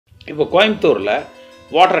இப்போ கோயம்புத்தூரில்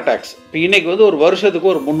water tax இப்போ இன்றைக்கி வந்து ஒரு வருஷத்துக்கு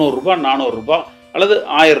ஒரு 300 ரூபாய் 400 ரூபாய் அல்லது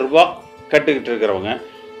 1000 ரூபாய் கட்டுக்கிட்டு இருக்கிறவங்க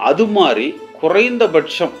அது மாதிரி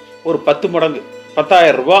குறைந்தபட்சம் ஒரு 10 மடங்கு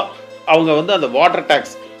 10,000 ரூபாய் அவங்க வந்து அந்த வாட்டர்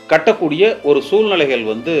டேக்ஸ் கட்டக்கூடிய ஒரு சூழ்நிலைகள்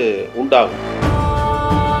வந்து உண்டாகும்.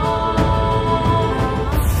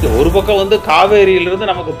 ஒரு பக்கம் வந்து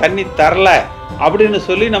காவேரியிலிருந்து நமக்கு தண்ணி தரல அப்படின்னு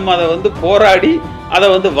சொல்லி நம்ம அதை வந்து போராடி அதை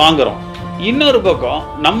வந்து வாங்குறோம். இன்னொரு பக்கம்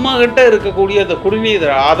நம்ம கிட்ட இருக்கக்கூடிய அந்த குடிநீர்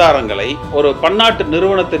ஆதாரங்களை ஒரு பன்னாட்டு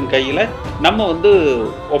நிறுவனத்தின் கையில நம்ம வந்து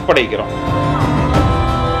ஒப்படைக்கிறோம்.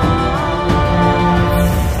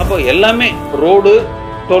 அப்போ எல்லாமே ரோடு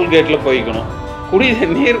டோல்கேட்ல போய்க்கணும்,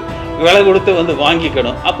 குடிநீர் விலை கொடுத்து வந்து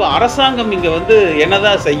வாங்கிக்கணும். அப்போ அரசாங்கம் இங்க வந்து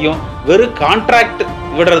என்னதான் செய்யும்? வெறும் கான்ட்ராக்ட்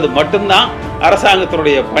விடுறது மட்டும்தான்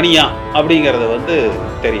அரசாங்கத்தினுடைய பணியா அப்படிங்கிறத வந்து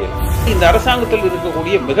தெரியல. இந்த அரசாங்கத்தில்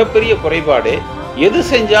இருக்கக்கூடிய மிகப்பெரிய குறைபாடு எது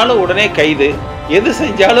செஞ்சாலும் உடனே கைது, எது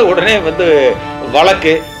செஞ்சாலும் உடனே வந்து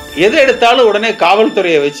வழக்கு, எது எடுத்தாலும் உடனே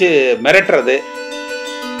காவல்துறையை வச்சு மிரட்டுறது.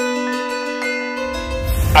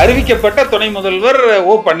 அறிவிக்கப்பட்ட துணை முதல்வர்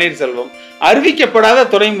ஓ பன்னீர்செல்வம், அறிவிக்கப்படாத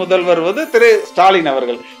துணை முதல்வர் வந்து திரு ஸ்டாலின்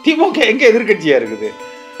அவர்கள். திமுக எங்க எதிர்கட்சியா இருக்குது?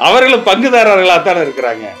 அவர்களும் பங்குதாரர்களாகத்தானே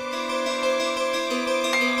இருக்கிறாங்க.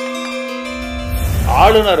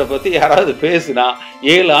 ஆளுநரை பத்தி யாராவது பேசுனா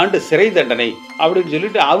 7 ஆண்டு சிறை தண்டனை அப்படின்னு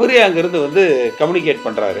சொல்லிட்டு அவரே அங்கிருந்து வந்து கம்யூனிகேட்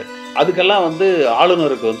பண்றாரு. அதுக்கெல்லாம் வந்து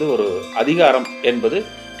ஆளுநருக்கு வந்து ஒரு அதிகாரம் என்பது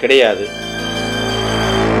கிடையாது.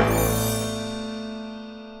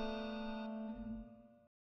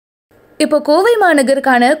 இப்போ கோவை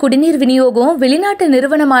மாநகருக்கான குடிநீர் விநியோகம் வெளிநாட்டு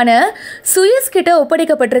நிறுவனமான சுயஸ் கிட்ட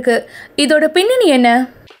ஒப்படைக்கப்பட்டிருக்கு. இதோட பின்னணி என்ன?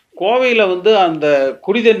 கோவையில் வந்து அந்த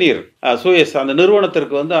குடிதண்ணீர் சுயஸ் அந்த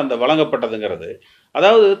நிறுவனத்திற்கு வந்து அந்த வழங்கப்பட்டதுங்கிறது,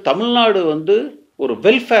 அதாவது தமிழ்நாடு வந்து ஒரு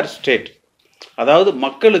வெல்ஃபேர் ஸ்டேட், அதாவது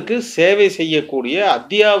மக்களுக்கு சேவை செய்யக்கூடிய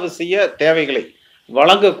அத்தியாவசிய தேவைகளை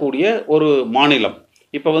வழங்கக்கூடிய ஒரு மாநிலம்.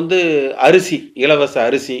 இப்போ வந்து அரிசி, இலவச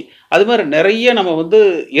அரிசி, அது மாதிரி நிறைய நம்ம வந்து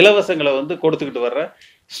இலவசங்களை வந்து கொடுத்துக்கிட்டு வர்ற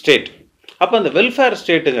ஸ்டேட். அப்போ அந்த வெல்ஃபேர்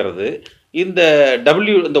ஸ்டேட்டுங்கிறது இந்த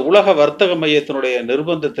இந்த உலக வர்த்தக மையத்தினுடைய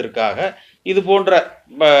நிர்பந்தத்திற்காக இது போன்ற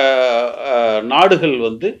நாடுகள்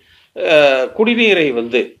வந்து குடிநீரை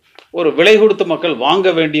வந்து ஒரு விலை கொடுத்து மக்கள் வாங்க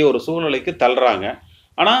வேண்டிய ஒரு சூழ்நிலைக்கு தள்ளுறாங்க.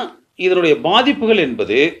 ஆனால் இதனுடைய பாதிப்புகள்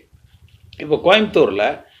என்பது இப்போ கோயம்புத்தூரில்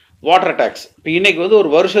வாட்டர் டேக்ஸ் இப்போ இன்றைக்கி வந்து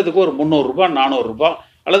ஒரு வருஷத்துக்கு ஒரு 300 ரூபாய் 400 ரூபாய்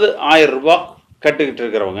அல்லது 1000 ரூபாய் கட்டுக்கிட்டு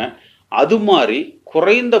இருக்கிறவங்க அது மாதிரி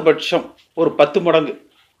குறைந்தபட்சம் ஒரு 10 மடங்கு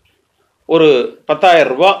ஒரு 10,000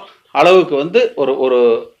 ரூபாய் அளவுக்கு வந்து ஒரு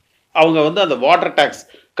அவங்க வந்து அந்த வாட்டர் டேக்ஸ்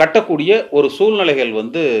கட்டக்கூடிய ஒரு சூழ்நிலைகள்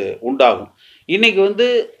வந்து உண்டாகும். இன்றைக்கி வந்து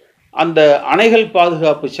அந்த அணைகள்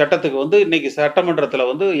பாதுகாப்பு சட்டத்துக்கு வந்து இன்றைக்கி சட்டமன்றத்தில்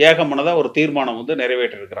வந்து ஏகமனதாக ஒரு தீர்மானம் வந்து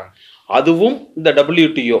நிறைவேற்றிருக்கிறாங்க. அதுவும் இந்த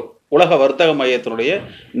WTO உலக வர்த்தக மையத்தினுடைய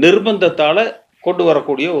நிர்பந்தத்தால் கொண்டு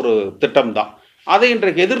வரக்கூடிய ஒரு திட்டம் தான். அதை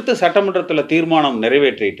இன்றைக்கு எதிர்த்து சட்டமன்றத்தில் தீர்மானம்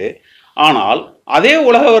நிறைவேற்றிட்டு, ஆனால் அதே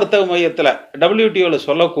உலக வர்த்தக மையத்தில் WTOவில்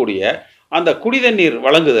சொல்லக்கூடிய அந்த குடிதண்ணீர்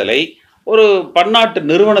வழங்குதலை ஒரு பன்னாட்டு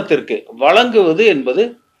நிறுவனத்திற்கு வழங்குவது என்பது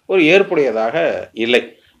ஒரு ஏற்புடையதாக இல்லை.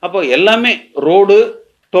 அப்போ எல்லாமே ரோடு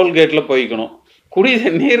டோல்கேட்டில் போய்க்கணும்,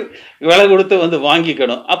 குடிநீர் விலை கொடுத்து வந்து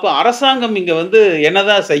வாங்கிக்கணும். அப்போ அரசாங்கம் இங்கே வந்து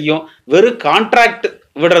என்னதான் செய்யும்? வெறும் கான்ட்ராக்ட்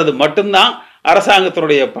விடுறது மட்டும்தான்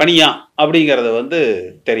அரசாங்கத்தினுடைய பணியா அப்படிங்கிறத வந்து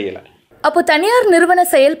தெரியல. அப்போ தனியார் நிறுவன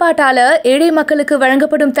செயல்பாட்டால ஏழை மக்களுக்கு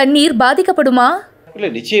வழங்கப்படும் தண்ணீர் பாதிக்கப்படுமா?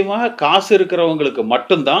 இல்லை, நிச்சயமாக காசு இருக்கிறவங்களுக்கு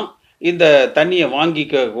மட்டும்தான் இந்த தண்ணியை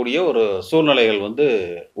வாங்கிக்கக்கூடிய ஒரு சூழ்நிலைகள் வந்து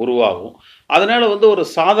உருவாகும். அதனால் வந்து ஒரு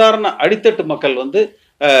சாதாரண அடித்தட்டு மக்கள் வந்து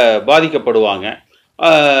பாதிக்கப்படுவாங்க.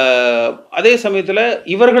 அதே சமயத்தில்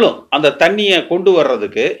இவர்களும் அந்த தண்ணியை கொண்டு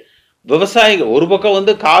வர்றதுக்கு விவசாயிகள் ஒரு பக்கம்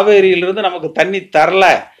வந்து காவேரியிலிருந்து நமக்கு தண்ணி தரல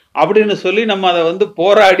அப்படின்னு சொல்லி நம்ம அதை வந்து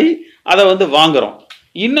போராடி அதை வந்து வாங்குறோம்.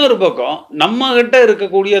 இன்னொரு பக்கம் நம்ம கிட்ட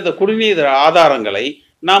இருக்கக்கூடிய அந்த குடிநீர் ஆதாரங்களை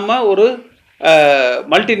நாம் ஒரு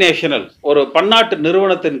மல்டிநேஷனல் ஒரு பன்னாட்டு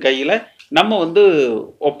நிறுவனத்தின் கையில் நம்ம வந்து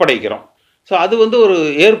ஒப்படைக்கிறோம். ஸோ அது வந்து ஒரு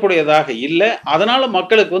ஏற்புடையதாக இல்லை. அதனால்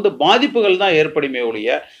மக்களுக்கு வந்து பாதிப்புகள் தான் ஏற்படுமே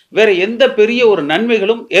ஒழிய வேறு எந்த பெரிய ஒரு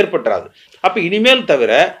நன்மைகளும் ஏற்பட்டுறாது. அப்போ இனிமேல்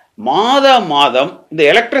தவிர மாதம் இந்த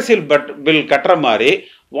எலக்ட்ரிசிட்டி பில் கட்டுற மாதிரி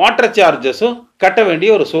வாட்டர் சார்ஜஸும் கட்ட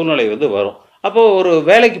வேண்டிய ஒரு சூழ்நிலை வந்து வரும். அப்போது ஒரு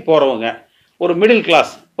வேலைக்கு போகிறவங்க ஒரு மிடில்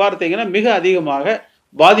கிளாஸ் பார்த்தீங்கன்னா மிக அதிகமாக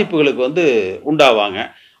பாதிப்புகளுக்கு வந்து உண்டாவாங்க.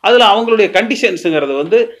 அதில் அவங்களுடைய கண்டிஷன்ஸுங்கிறது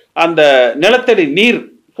வந்து அந்த நிலத்தடி நீர்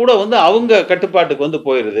கூட வந்து அவங்க கட்டுப்பாட்டுக்கு வந்து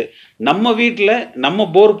போயிடுது. நம்ம வீட்டில் நம்ம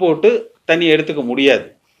போர் போட்டு தண்ணி எடுத்துக்க முடியாது.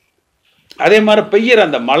 அதே மாதிரி பெய்கிற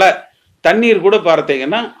அந்த மழை தண்ணீர் கூட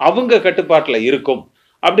பார்த்தீங்கன்னா அவங்க கட்டுப்பாட்டில் இருக்கும்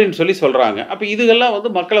அப்படின்னு சொல்கிறாங்க. அப்போ இதுகெல்லாம்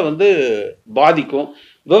வந்து மக்களை வந்து பாதிக்கும்.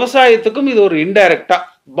 விவசாயத்துக்கும் இது ஒரு இன்டைரக்டாக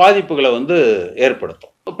பாதிப்புகளை வந்து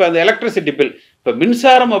ஏற்படுத்தும். இப்போ அந்த எலக்ட்ரிசிட்டி பில் இப்போ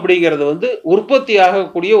மின்சாரம் அப்படிங்கிறது வந்து உற்பத்தி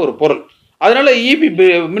ஆகக்கூடிய ஒரு பொருள். அதனால இபி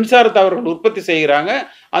மின்சாரத்தை அவர்கள் உற்பத்தி செய்கிறாங்க.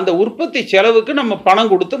 அந்த உற்பத்தி செலவுக்கு நம்ம பணம்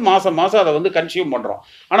கொடுத்து மாசம் மாசம் அதை வந்து கன்சியூம் பண்றோம்.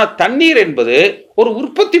 ஆனா தண்ணீர் என்பது ஒரு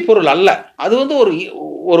உற்பத்தி பொருள் அல்ல. அது வந்து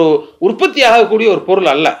ஒரு உற்பத்தி ஆகக்கூடிய ஒரு பொருள்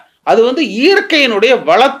அல்ல. அது வந்து இயற்கையினுடைய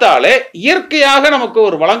வளத்தாலே இயற்கையாக நமக்கு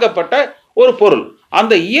ஒரு வழங்கப்பட்ட ஒரு பொருள்.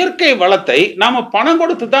 அந்த இயற்கை வளத்தை நாம பணம்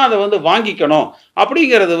கொடுத்து தான் அதை வந்து வாங்கிக்கணும்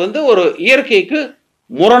அப்படிங்கிறது வந்து ஒரு இயற்கைக்கு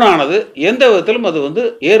முரணானது. எந்த விதத்திலும் அது வந்து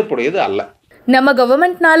ஏற்புடையது அல்ல. நம்ம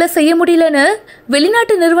கவர்மெண்ட்னால செய்ய முடியலன்னு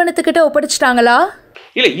வெளிநாட்டு நிறுவனத்துக்கிட்ட ஒப்படைச்சிட்டாங்களா?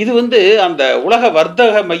 இல்லை, இது வந்து அந்த உலக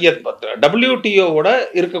வர்த்தக மைய WTOவோட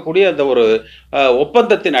இருக்கக்கூடிய அந்த ஒரு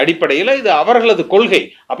ஒப்பந்தத்தின் அடிப்படையில் இது அவர்களது கொள்கை.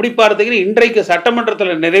 அப்படி பார்த்தீங்கன்னா இன்றைக்கு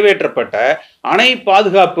சட்டமன்றத்தில் நிறைவேற்றப்பட்ட அணை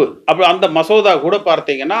பாதுகாப்பு அந்த மசோதா கூட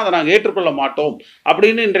பார்த்தீங்கன்னா அதை நாங்கள் ஏற்றுக்கொள்ள மாட்டோம்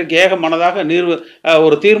அப்படின்னு இன்றைக்கு ஏகமனதாக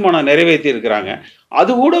ஒரு தீர்மானம் நிறைவேற்றி இருக்கிறாங்க.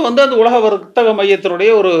 அது கூட வந்து அந்த உலக வர்த்தக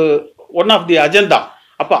மையத்தினுடைய ஒரு ஒன் ஆஃப் தி அஜெண்டா.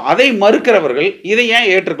 அப்போ அதை மறுக்கிறவர்கள் இதை ஏன்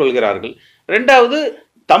ஏற்றுக்கொள்கிறார்கள்? ரெண்டாவது,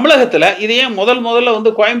 தமிழகத்தில் இதை ஏன் முதல்ல வந்து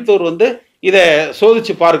கோயம்புத்தூர் வந்து இதை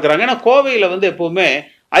சோதிச்சு பார்க்குறாங்க? ஏன்னா கோவையில் வந்து எப்பவுமே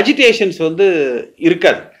அஜிடேஷன்ஸ் வந்து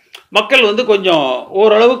இருக்காது. மக்கள் வந்து கொஞ்சம்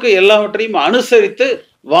ஓரளவுக்கு எல்லாவற்றையும் அனுசரித்து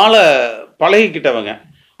வாழ பழகிக்கிட்டவங்க.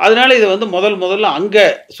 அதனால இதை வந்து முதல்ல அங்கே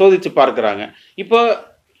சோதிச்சு பார்க்குறாங்க. இப்போ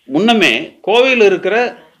முன்னமே கோவையில் இருக்கிற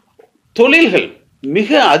தொழில்கள் மிக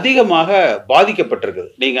அதிகமாக பாதிக்கப்பட்டிருக்குது.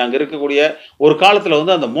 நீங்கள் அங்கே இருக்கக்கூடிய ஒரு காலத்தில்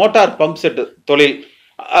வந்து அந்த மோட்டார் பம்ப் செட்டு தொழில்,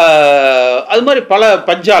 அது மாதிரி பல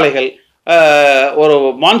பஞ்சாலைகள், ஒரு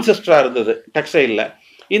மான்செஸ்டரா இருந்தது டெக்ஸ்டைலில்.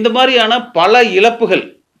 இந்த மாதிரியான பல இழப்புகள்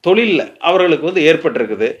தொழிலில் அவர்களுக்கு வந்து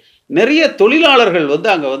ஏற்பட்டிருக்குது. நிறைய தொழிலாளர்கள்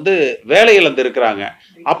வந்து அங்கே வந்து வேலை இழந்து இருக்கிறாங்க.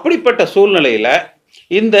 அப்படிப்பட்ட சூழ்நிலையில்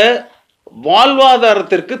இந்த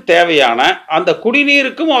வாழ்வாதாரத்திற்கு தேவையான அந்த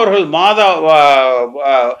குடிநீருக்கும் அவர்கள்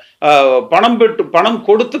பணம்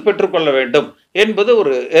கொடுத்து பெற்றுக்கொள்ள வேண்டும் என்பது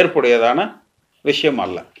ஒரு ஏற்புடையதான விஷயம்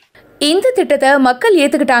அல்ல. இந்த திட்டத்தை மக்கள்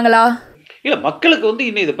ஏத்துக்கிட்டாங்களா? இல்ல, மக்களுக்கு வந்து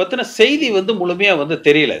இன்னும் இதை பத்தின செய்தி வந்து முழுமையா வந்து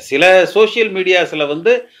தெரியல. சில சோசியல் மீடியாஸ்ல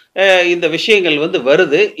வந்து இந்த விஷயங்கள் வந்து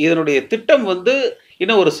வருது. இதனுடைய திட்டம் வந்து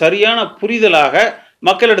இன்னும் ஒரு சரியான புரிதலாக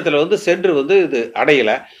மக்களிடத்துல வந்து சென்று வந்து இது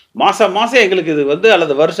அடையல. மாசம் எங்களுக்கு இது வந்து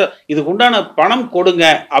அல்லது வருஷம் இதுக்கு உண்டான பணம் கொடுங்க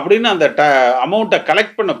அப்படின்னு அந்த அமௌண்ட்டை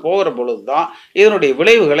கலெக்ட் பண்ண போகிற பொழுதுதான் இதனுடைய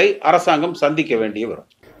விளைவுகளை அரசாங்கம் சந்திக்க வேண்டிய வரும்.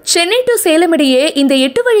 சென்னை டு சேலம் இடையே இந்த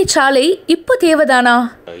 8 வழிச்சாலை இப்போ தேவைதானா?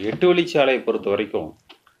 8 வழிச்சாலையை பொறுத்த வரைக்கும்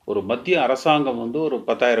ஒரு மத்திய அரசாங்கம் வந்து ஒரு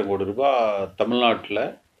 10,000 கோடி ரூபாய் தமிழ்நாட்டில்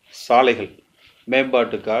சாலைகள்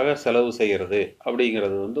மேம்பாட்டுக்காக செலவு செய்கிறது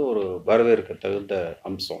அப்படிங்கிறது வந்து ஒரு வரவேற்க தகுந்த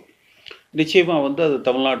அம்சம். நிச்சயமாக வந்து அது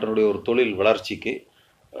தமிழ்நாட்டினுடைய ஒரு தொழில் வளர்ச்சிக்கு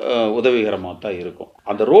உதவிகரமாக தான் இருக்கும்.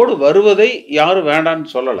 அந்த ரோடு வருவதை யாரும் வேண்டான்னு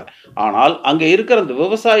சொல்லலை. ஆனால் அங்கே இருக்கிற அந்த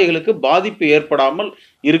விவசாயிகளுக்கு பாதிப்பு ஏற்படாமல்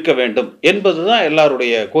இருக்க வேண்டும் என்பது தான்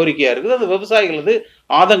எல்லாருடைய கோரிக்கையாக இருக்குது. அது விவசாயிகளது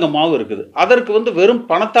ஆதங்கமாகவும் இருக்குது. அதற்கு வந்து வெறும்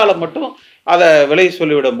பணத்தால் மட்டும் அதை விலை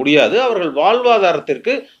சொல்லிவிட முடியாது. அவர்கள்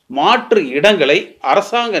வாழ்வாதாரத்திற்கு மாற்று இடங்களை,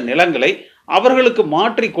 அரசாங்க நிலங்களை அவர்களுக்கு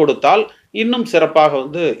மாற்றி கொடுத்தால் இன்னும் சிறப்பாக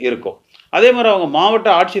வந்து இருக்கும். அதே மாதிரி அவங்க மாவட்ட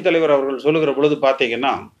ஆட்சித்தலைவர் அவர்கள் சொல்லுகிற பொழுது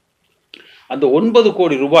பார்த்தீங்கன்னா அந்த 9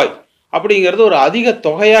 கோடி ரூபாய் அப்படிங்கிறது ஒரு அதிக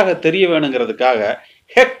தொகையாக தெரிய வேணுங்கிறதுக்காக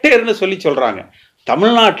ஹெக்டேர்னு சொல்கிறாங்க.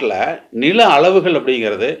 தமிழ்நாட்டில் நில அளவுகள்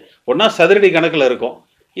அப்படிங்கிறது ஒன்றா சதுரடி கணக்கில் இருக்கும்,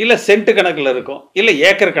 இல்லை சென்ட் கணக்கில் இருக்கும், இல்லை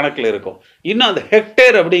ஏக்கர் கணக்கில் இருக்கும். இன்னும் அந்த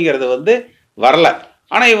ஹெக்டேர் அப்படிங்கிறது வந்து வரல.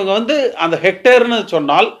 ஆனால் இவங்க வந்து அந்த ஹெக்டேர்னு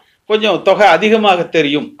சொன்னால் கொஞ்சம் தொகை அதிகமாக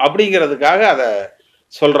தெரியும் அப்படிங்கிறதுக்காக அதை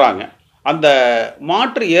சொல்கிறாங்க. அந்த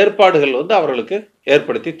மாற்று ஏற்பாடுகள் வந்து அவர்களுக்கு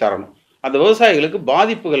ஏற்படுத்தி தரணும். அந்த விவசாயிகளுக்கு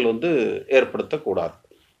பாதிப்புகள் வந்து ஏற்படுத்தக்கூடாது.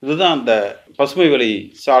 இதுதான் அந்த பசுமை வழி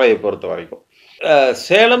சாலையை பொறுத்த வரைக்கும்.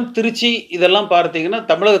 சேலம், திருச்சி இதெல்லாம் பார்த்தீங்கன்னா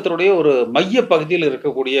தமிழகத்தினுடைய ஒரு மைய பகுதியில்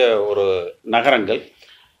இருக்கக்கூடிய ஒரு நகரங்கள்.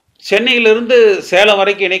 சென்னையிலிருந்து சேலம்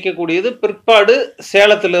வரைக்கும் இணைக்கக்கூடியது. பிற்பாடு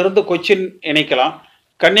சேலத்திலிருந்து கொச்சின் இணைக்கலாம்,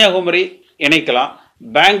 கன்னியாகுமரி இணைக்கலாம்,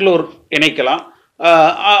 பெங்களூர் இணைக்கலாம்.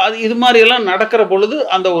 இது மாதிரியெல்லாம் நடக்கிற பொழுது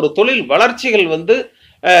அந்த ஒரு தொழில் வளர்ச்சிகள் வந்து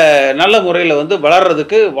நல்ல முறையில் வந்து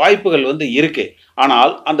வளர்றதுக்கு வாய்ப்புகள் வந்து இருக்கு.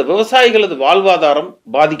 ஆனால் அந்த விவசாயிகளது வாழ்வாதாரம்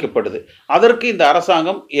பாதிக்கப்படுது. அதற்கு இந்த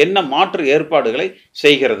அரசாங்கம் என்ன மாற்று ஏற்பாடுகளை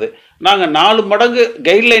செய்கிறது? நாங்கள் 4 மடங்கு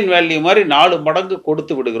கைட்லைன் வேல்யூ மாதிரி 4 மடங்கு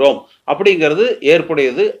கொடுத்து விடுகிறோம் அப்படிங்கிறது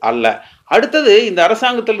ஏற்புடையது அல்ல. அடுத்தது, இந்த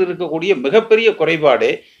அரசாங்கத்தில் இருக்கக்கூடிய மிகப்பெரிய குறைபாடு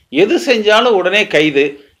எது செஞ்சாலும் உடனே கைது,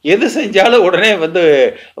 எது செஞ்சாலும் உடனே வந்து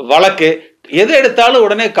வழக்கு, எது எடுத்தாலும்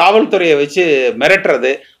உடனே காவல்துறையை வச்சு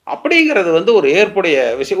மிரட்டுறது அப்படிங்கிறது வந்து ஒரு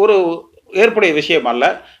ஏற்புடைய விஷயம் அல்ல.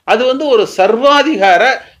 அது வந்து ஒரு சர்வாதிகார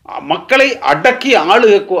மக்களை அடக்கி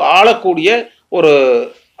ஆளக்கூடிய ஒரு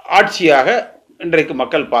ஆட்சியாக இன்றைக்கு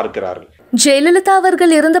மக்கள் பார்க்கிறார்கள். ஜெயலலிதா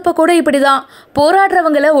அவர்கள் இருந்தப்ப கூட இப்படிதான்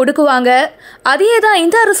போராடுறவங்களை ஒடுக்குவாங்க. அதையே தான்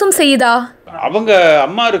இந்த அரசும் செய்யுதா? அவங்க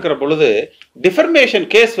அம்மா இருக்கிற பொழுது டிஃபர்மேஷன்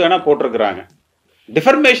கேஸ் வேணா போட்டிருக்கிறாங்க.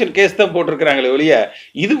 டிஃபர்மேஷன் கேஸ் தான் போட்டிருக்கிறாங்களே ஒழிய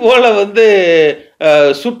இது போல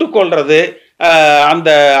சுட்டு கொள்றது, அந்த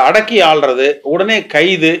அடக்கி ஆள்றது, உடனே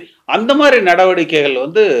கைது, அந்த மாதிரி நடவடிக்கைகள்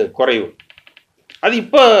குறைவு. அது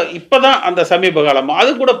இப்பதான் அந்த சமீப காலமா.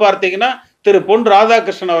 அது கூட பார்த்தீங்கன்னா திரு பொன்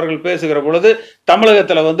ராதாகிருஷ்ணன் அவர்கள் பேசுகிற பொழுது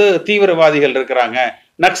தமிழகத்துல தீவிரவாதிகள் இருக்கிறாங்க,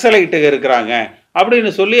 நக்சலைட்டுகள் இருக்கிறாங்க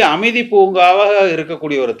அப்படின்னு சொல்லி அமைதி பூங்காவாக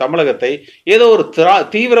இருக்கக்கூடிய ஒரு தமிழகத்தை ஏதோ ஒரு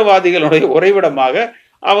தீவிரவாதிகளுடைய உறைவிடமாக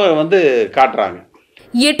அவங்க காட்டுறாங்க.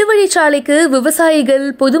 8 வழிச்சாலைக்கு விவசாயிகள்,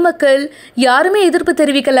 பொதுமக்கள் யாருமே எதிர்ப்பு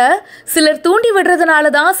தெரிவிக்கல. சிலர் தூண்டி விடுறதுனால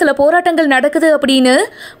தான் சில போராட்டங்கள் நடக்குது அப்படின்னு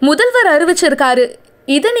முதல்வர் அறிவிச்சிருக்காரு.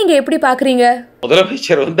 இதை நீங்க எப்படி பாக்குறீங்க?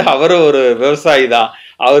 முதலமைச்சர் அவரும் ஒரு விவசாயி தான்.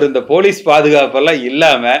 அவர் இந்த போலீஸ் பாதுகாப்பெல்லாம்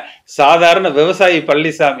இல்லாம சாதாரண விவசாயி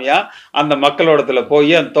பழனிசாமியா அந்த மக்களோடத்துல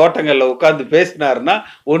போய் அந்த தோட்டங்கள்ல உட்கார்ந்து பேசினாருன்னா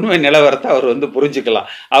உண்மை நிலவரத்தை அவர் புரிஞ்சுக்கலாம்.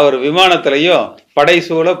 அவர் விமானத்திலையும்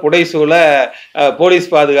புடைசூழ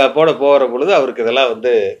போலீஸ் பாதுகாப்போட போகிற பொழுது அவருக்கு இதெல்லாம்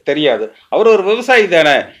தெரியாது. அவர் ஒரு விவசாயி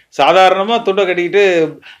தானே. சாதாரணமா துண்டை கட்டிக்கிட்டு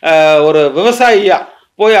ஒரு விவசாயியா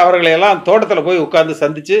போய் அவர்களை எல்லாம் தோட்டத்தில் போய் உட்கார்ந்து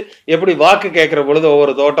சந்திச்சு எப்படி வாக்கு கேட்குற பொழுது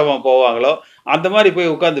ஒவ்வொரு தோட்டமா போவாங்களோ அந்த மாதிரி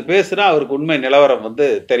போய் உட்கார்ந்து பேசுனா அவருக்கு உண்மை நிலவரம்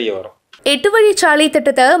தெரிய வரும். 8 வழிச்சாலை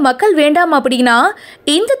திட்டத்தை மக்கள் வேண்டாம் அப்படின்னா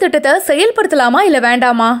இந்த திட்டத்தை செயல்படுத்தலாமா இல்ல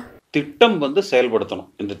வேண்டாமா? திட்டம் செயல்படுத்தணும்.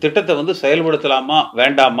 இந்த திட்டத்தை செயல்படுத்தலாமா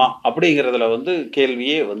வேண்டாமா அப்படிங்கிறதுல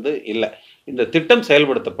கேள்வியே இல்லை. இந்த திட்டம்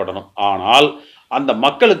செயல்படுத்தப்படணும். ஆனால் அந்த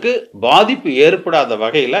மக்களுக்கு பாதிப்பு ஏற்படாத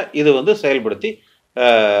வகையில் இது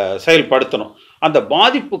செயல்படுத்தணும். அந்த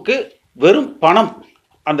பாதிப்புக்கு வெறும் பணம்,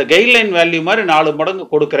 அந்த கைட்லைன் வேல்யூ மாதிரி 4 மடங்கு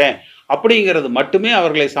கொடுக்குறேன் அப்படிங்கிறது மட்டுமே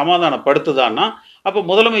அவர்களை சமாதானப்படுத்துதான்னா அப்போ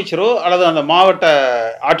முதலமைச்சரோ அல்லது அந்த மாவட்ட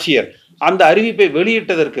ஆட்சியர் அந்த அறிவிப்பை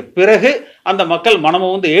வெளியிட்டதற்கு பிறகு அந்த மக்கள்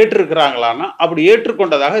மனமும் ஏற்றிருக்கிறாங்களான்னா அப்படி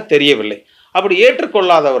ஏற்றுக்கொண்டதாக தெரியவில்லை. அப்படி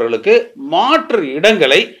ஏற்றுக்கொள்ளாதவர்களுக்கு மாற்று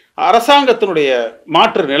இடங்களை, அரசாங்கத்தினுடைய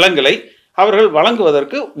மாற்று நிலங்களை அவர்கள்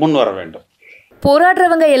வழங்குவதற்கு முன்வர வேண்டும்.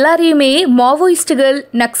 போராடுறவங்க எல்லாரையுமே மாவோயிஸ்டுகள்,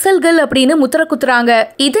 நக்சல்கள் அப்படின்னு முத்திர குத்துறாங்க.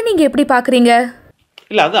 இதை நீங்க எப்படி பாக்குறீங்க?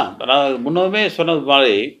 இல்ல, அதான் நான் முன்னமே சொன்னது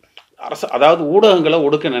மாதிரி அதாவது ஊடகங்களை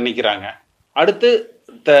ஒடுக்க நினைக்கிறாங்க. அடுத்து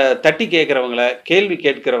தட்டி கேட்கிறவங்களை, கேள்வி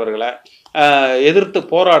கேட்கிறவர்களை, எதிர்த்து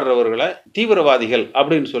போராடுறவர்களை தீவிரவாதிகள்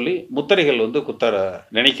அப்படின்னு சொல்லி முத்திரைகள் குத்த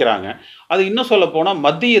நினைக்கிறாங்க. அது இன்னும் சொல்ல போனா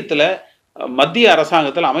மத்திய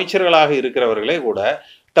அரசாங்கத்தில் அமைச்சர்களாக இருக்கிறவர்களே கூட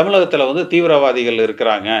தமிழகத்துல தீவிரவாதிகள்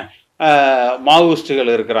இருக்கிறாங்க,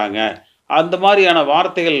 மாவோயிஸ்டுகள் இருக்கிறாங்க, அந்த மாதிரியான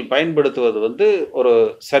வார்த்தைகள் பயன்படுத்துவது ஒரு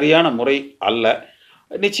சரியான முறை அல்ல.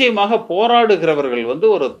 நிச்சயமாக போராடுகிறவர்கள்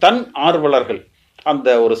ஒரு தன் ஆர்வலர்கள், அந்த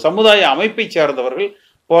ஒரு சமுதாய அமைப்பை சேர்ந்தவர்கள்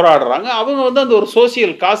போராடுறாங்க. அவங்க அந்த ஒரு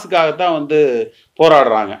சோசியல் காசுக்காகத்தான்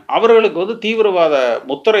போராடுறாங்க. அவர்களுக்கு தீவிரவாத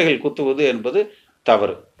முத்திரைகள் குத்துவது என்பது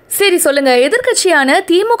தவறு. சரி, சொல்லுங்க, எதிர்கட்சியான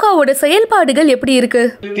திமுகவோட செயல்பாடுகள் எப்படி இருக்கு?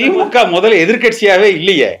 திமுக முதல்ல எதிர்கட்சியாவே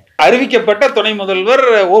இல்லையே. அறிவிக்கப்பட்ட துணை முதல்வர்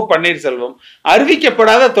ஓ பன்னீர்செல்வம்,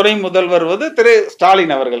 அறிவிக்கப்படாத துணை முதல்வர் திரு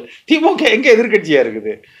ஸ்டாலின் அவர்கள். திமுக எங்க எதிர்கட்சியா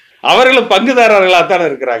இருக்குது? அவர்களும் பங்குதாரர்களா தானே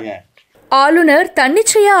இருக்கிறாங்க. ஆளுநர்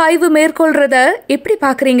தன்னிச்சையா ஆய்வு மேற்கொள்றத எப்படி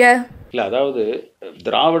பாக்குறீங்க? இல்ல, அதாவது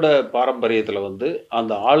திராவிட பாரம்பரியத்துல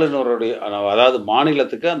அந்த ஆளுநருடைய, அதாவது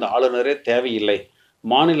மாநிலத்துக்கு அந்த ஆளுநரே தேவையில்லை,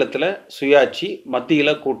 மாநிலத்துல சுயாட்சி, மத்தியில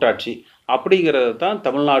கூட்டாட்சி அப்படிங்கிறது தான்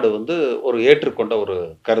தமிழ்நாடு ஒரு ஏற்றுக்கொண்ட ஒரு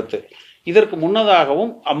கருத்து. இதற்கு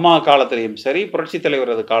முன்னதாகவும் அம்மா காலத்திலையும் சரி, புரட்சி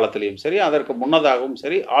தலைவர் காலத்திலையும் சரி, அதற்கு முன்னதாகவும்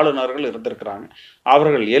சரி ஆளுநர்கள் இருந்திருக்கிறாங்க.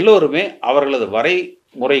 அவர்கள் எல்லோருமே அவர்களது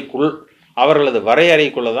வரைமுறைக்குள், அவர்களது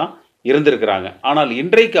வரையறைக்குள்ள தான் இருந்திருக்கிறாங்க. ஆனால்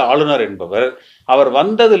இன்றைக்கு ஆளுநர் என்பவர், அவர்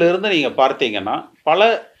வந்ததிலிருந்து நீங்க பார்த்தீங்கன்னா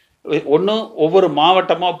ஒவ்வொரு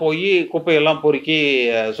மாவட்டமா போய் குப்பையெல்லாம் பொறுக்கி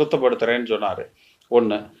சுத்தப்படுத்துறேன்னு சொன்னாரு.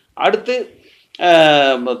 ஒன்று. அடுத்து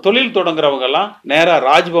தொழில் தொடங்குறவங்கெல்லாம் நேராக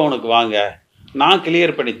ராஜ்பவனுக்கு வாங்க, நான்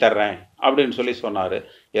கிளியர் பண்ணி தர்றேன் அப்படின்னு சொன்னார்.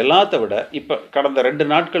 எல்லாத்த விட இப்போ கடந்த 2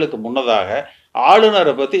 நாட்களுக்கு முன்னதாக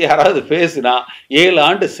ஆளுநரை பற்றி யாராவது பேசுனா 7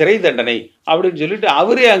 ஆண்டு சிறை தண்டனை அப்படின்னு சொல்லிட்டு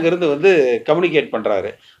அவரே அங்கேருந்து கம்யூனிகேட்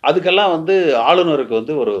பண்ணுறாரு. அதுக்கெல்லாம்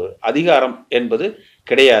ஆளுநருக்கு ஒரு அதிகாரம் என்பது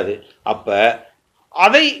கிடையாது. அப்போ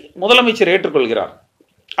அதை முதலமைச்சர் ஏற்றுக்கொள்கிறார்.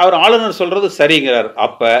 அவர் ஆளுநர் சொல்கிறது சரிங்கிறார்.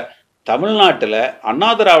 அப்போ தமிழ்நாட்டில் அண்ணா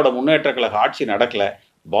திராவிட முன்னேற்ற கழக ஆட்சி நடக்கல,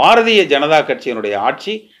 பாரதிய ஜனதா கட்சியினுடைய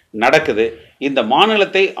ஆட்சி நடக்குது. இந்த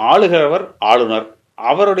மாநிலத்தை ஆளுகிறவர் ஆளுநர்.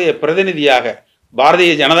 அவருடைய பிரதிநிதியாக,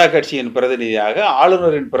 பாரதிய ஜனதா கட்சியின் பிரதிநிதியாக,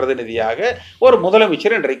 ஆளுநரின் பிரதிநிதியாக ஒரு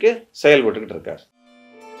முதலமைச்சர் இன்றைக்கு செயல்பட்டுக்கிட்டு இருக்கார்.